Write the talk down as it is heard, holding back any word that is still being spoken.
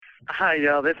Hi,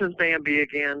 this is Bambi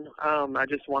again. I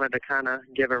just wanted to kind of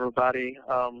give everybody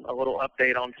a little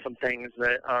update on some things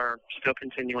that are still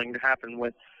continuing to happen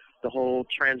with the whole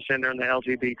transgender and the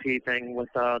LGBT thing with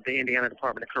the Indiana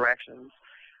Department of Corrections.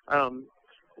 Um,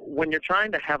 when you're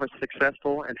trying to have a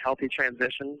successful and healthy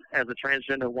transition as a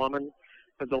transgender woman,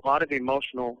 there's a lot of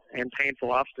emotional and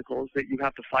painful obstacles that you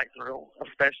have to fight through,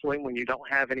 especially when you don't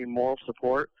have any moral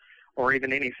support or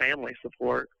even any family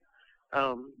support.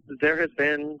 There has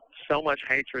been so much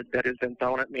hatred that has been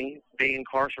thrown at me being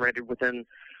incarcerated within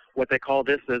what they call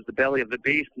this as the belly of the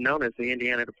beast, known as the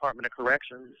Indiana Department of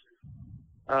Corrections.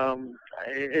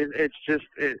 It's just,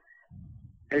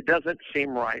 it doesn't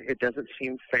seem right. It doesn't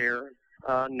seem fair.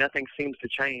 Nothing seems to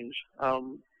change.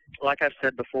 Like I've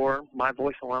said before, my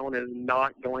voice alone is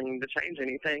not going to change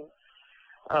anything.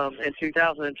 In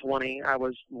 2020, I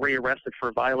was rearrested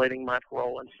for violating my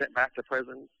parole and sent back to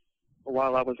prison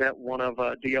while I was at one of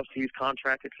DOC's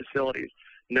contracted facilities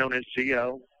known as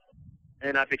GO.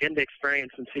 And I began to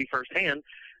experience and see firsthand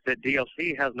that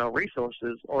DOC has no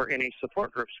resources or any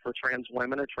support groups for trans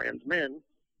women or trans men.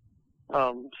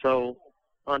 So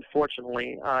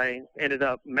unfortunately, I ended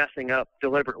up messing up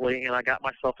deliberately, and I got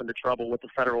myself into trouble with the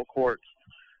federal courts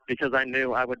because I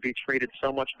knew I would be treated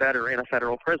so much better in a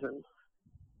federal prison.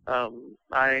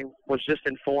 I was just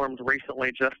informed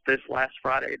recently, just this last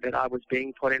Friday, that I was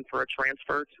being put in for a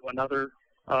transfer to another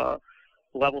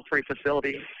level 3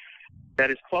 facility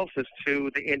that is closest to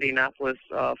the Indianapolis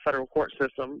federal court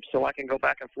system, so I can go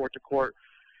back and forth to court.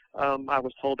 I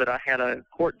was told that I had a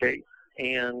court date,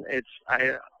 and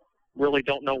I really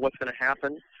don't know what's going to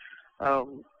happen.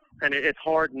 And it's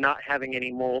hard not having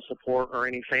any moral support or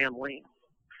any family.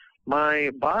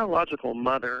 My biological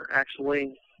mother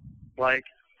actually,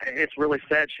 it's really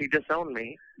sad, she disowned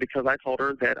me because I told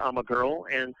her that I'm a girl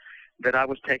and that I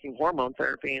was taking hormone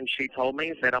therapy, and she told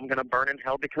me that I'm going to burn in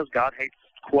hell because God hates,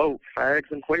 quote, fags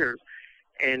and queers.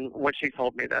 And when she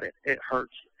told me that, it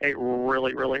hurts. It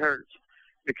really, really hurts,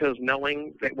 because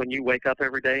knowing that when you wake up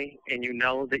every day and you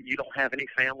know that you don't have any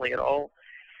family at all,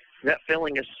 that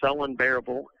feeling is so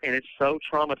unbearable, and it's so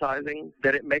traumatizing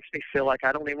that it makes me feel like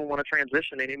I don't even want to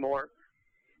transition anymore.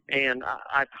 And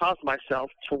I've caused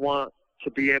myself to want to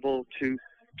be able to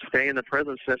stay in the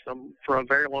prison system for a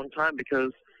very long time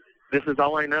because this is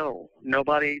all I know.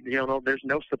 Nobody, there's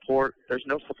no support. There's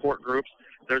no support groups.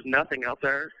 There's nothing out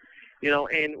there.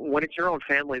 And when it's your own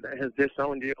family that has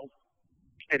disowned you,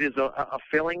 it is a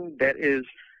feeling that is,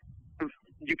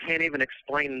 you can't even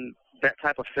explain that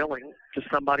type of feeling to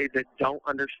somebody that don't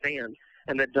understand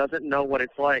and that doesn't know what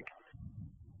it's like.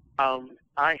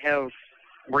 I have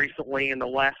recently, in the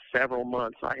last several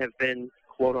months, I have been,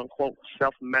 quote-unquote,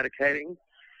 self-medicating,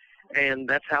 and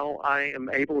that's how I am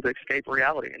able to escape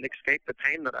reality and escape the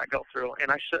pain that I go through.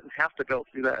 And I shouldn't have to go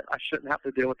through that. I shouldn't have to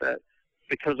deal with that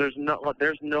because there's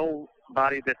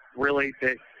nobody that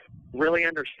really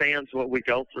understands what we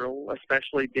go through,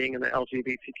 especially being in the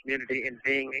LGBT community and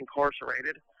being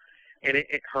incarcerated. And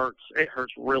it hurts. It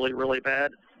hurts really, really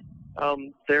bad.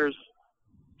 There's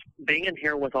being in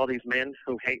here with all these men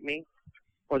who hate me,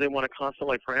 or they want to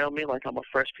constantly prey on me like I'm a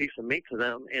fresh piece of meat to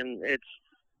them, and it's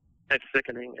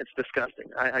sickening. It's disgusting.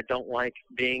 I don't like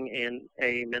being in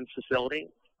a men's facility.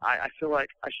 I feel like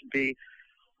I should be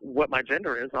what my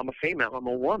gender is. I'm a female. I'm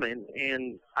a woman,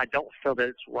 and I don't feel that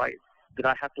it's right that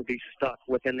I have to be stuck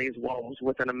within these walls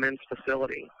within a men's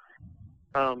facility.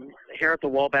 Here at the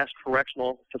Wabash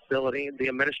Correctional Facility, the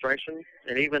administration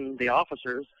and even the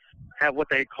officers have what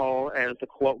they call as the,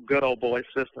 quote, good old boy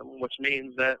system, which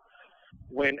means that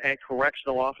when a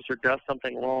correctional officer does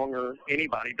something wrong or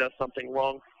anybody does something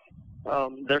wrong,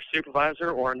 their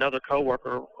supervisor or another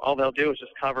coworker, all they'll do is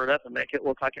just cover it up and make it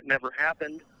look like it never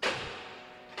happened.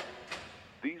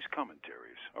 These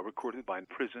commentaries are recorded by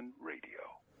Prison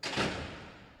Radio.